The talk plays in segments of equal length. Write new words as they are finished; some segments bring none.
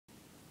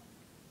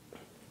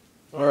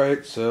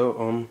Alright,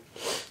 so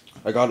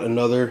I got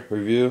another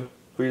review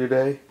for you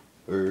today,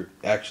 or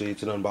actually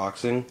it's an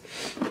unboxing.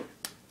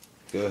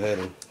 Go ahead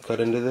and cut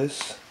into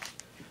this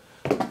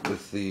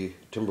with the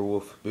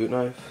Timberwolf boot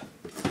knife.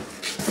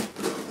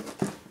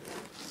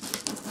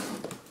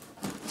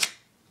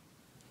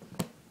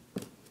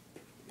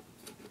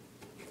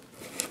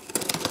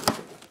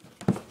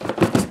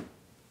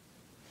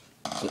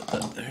 Put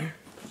that there.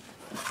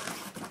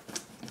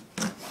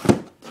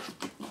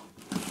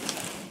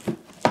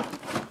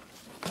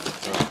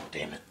 Oh,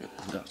 damn it.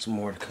 Got some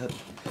more to cut.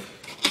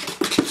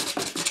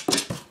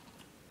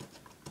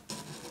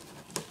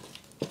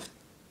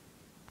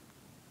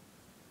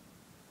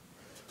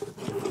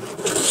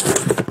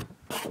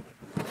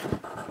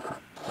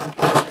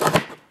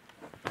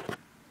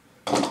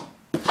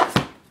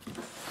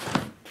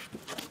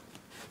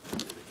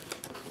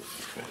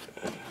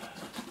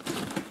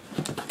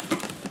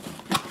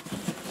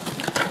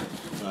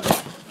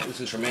 This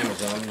is from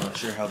Amazon. I'm not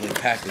sure how they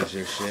package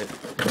their shit.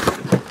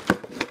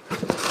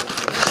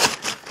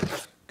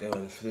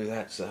 Going through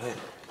that side.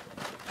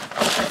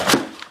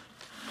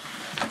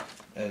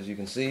 As you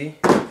can see,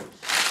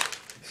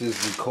 this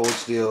is the cold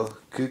steel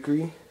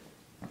Kukri.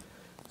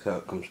 That's how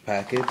it comes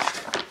packaged.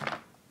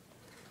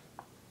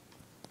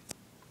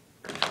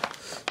 Go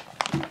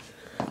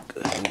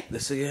ahead and get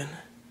this again.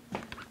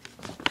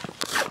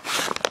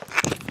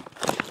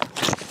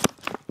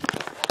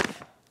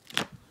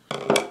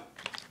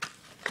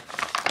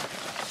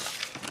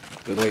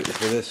 Been waiting to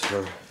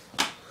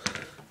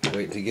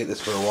get this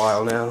for a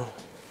while now.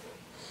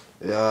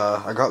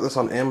 Yeah, I got this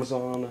on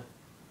Amazon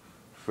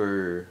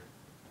for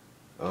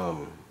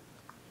not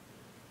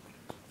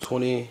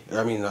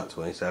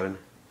 27. I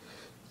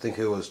think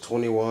it was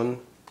 21.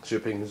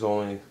 Shipping is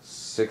only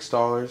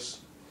 $6.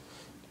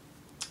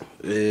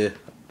 I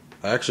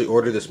actually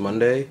ordered this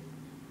Monday.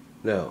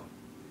 No,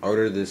 I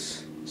ordered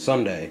this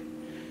Sunday,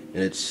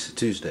 and it's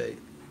Tuesday.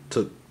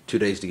 Took 2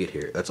 days to get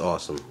here. That's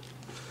awesome.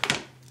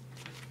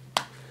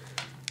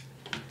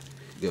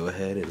 Go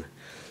ahead and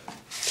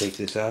take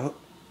this out.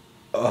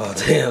 Oh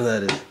damn,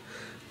 that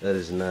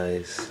is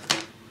nice.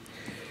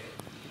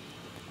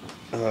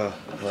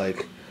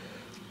 Like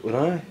when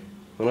I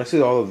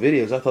see all the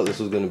videos, I thought this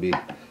was gonna be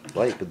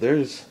light, but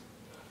there's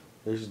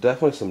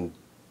definitely some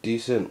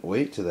decent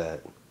weight to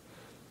that.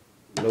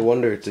 No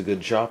wonder it's a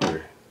good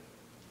chopper.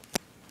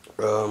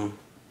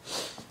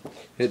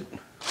 It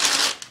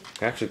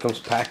actually comes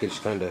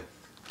packaged kind of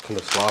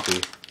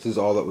sloppy. This is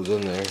all that was in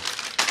there,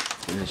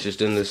 and it's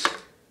just in this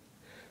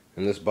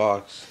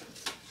box.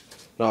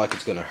 Not like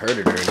it's gonna hurt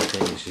it or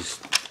anything.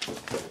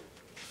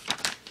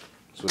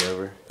 It's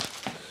whatever.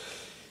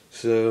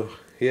 So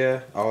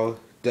yeah, I'll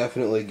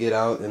definitely get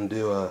out and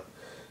do a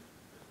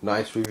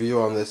nice review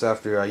on this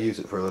after I use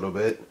it for a little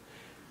bit.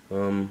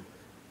 I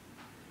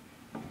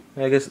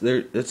guess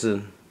comes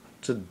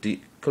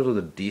with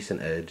a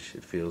decent edge.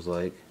 It feels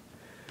like.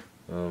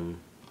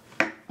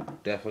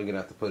 Definitely gonna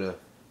have to put a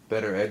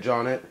better edge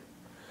on it.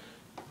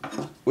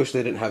 Wish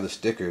they didn't have the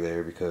sticker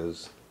there,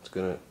 because it's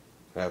gonna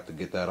have to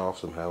get that off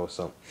somehow with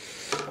some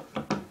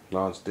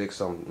non-stick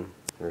something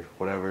or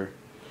whatever.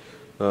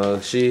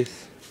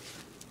 Sheath,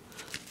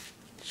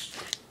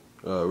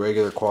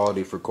 regular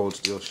quality for cold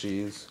steel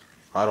sheaths.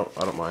 I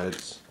don't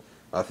mind.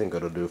 I think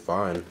it'll do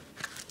fine.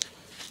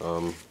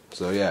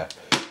 So yeah,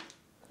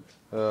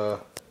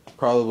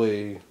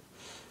 probably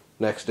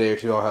next day or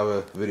two I'll have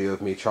a video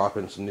of me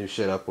chopping some new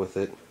shit up with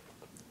it.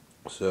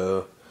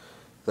 So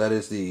that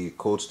is the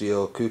cold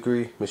steel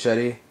Kukri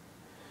machete.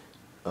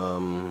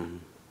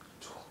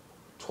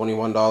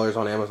 $21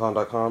 on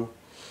Amazon.com.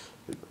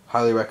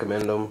 Highly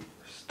recommend them.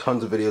 There's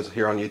tons of videos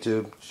here on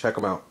YouTube. Check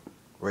them out.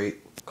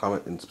 Rate,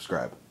 comment, and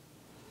subscribe.